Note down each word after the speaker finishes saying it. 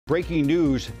Breaking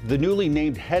news, the newly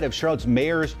named head of Charlotte's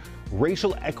mayor's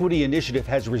racial equity initiative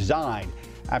has resigned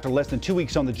after less than 2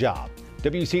 weeks on the job.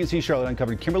 WCNC Charlotte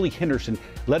uncovered Kimberly Henderson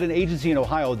led an agency in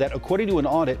Ohio that, according to an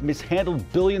audit, mishandled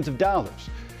billions of dollars.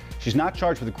 She's not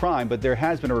charged with a crime, but there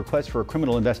has been a request for a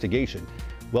criminal investigation.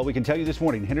 Well, we can tell you this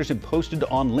morning, Henderson posted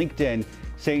on LinkedIn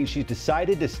saying she's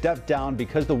decided to step down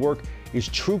because the work is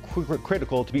too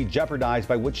critical to be jeopardized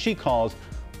by what she calls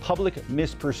public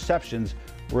misperceptions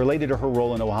related to her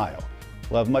role in Ohio.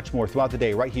 We'll have much more throughout the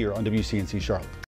day right here on WCNC Charlotte.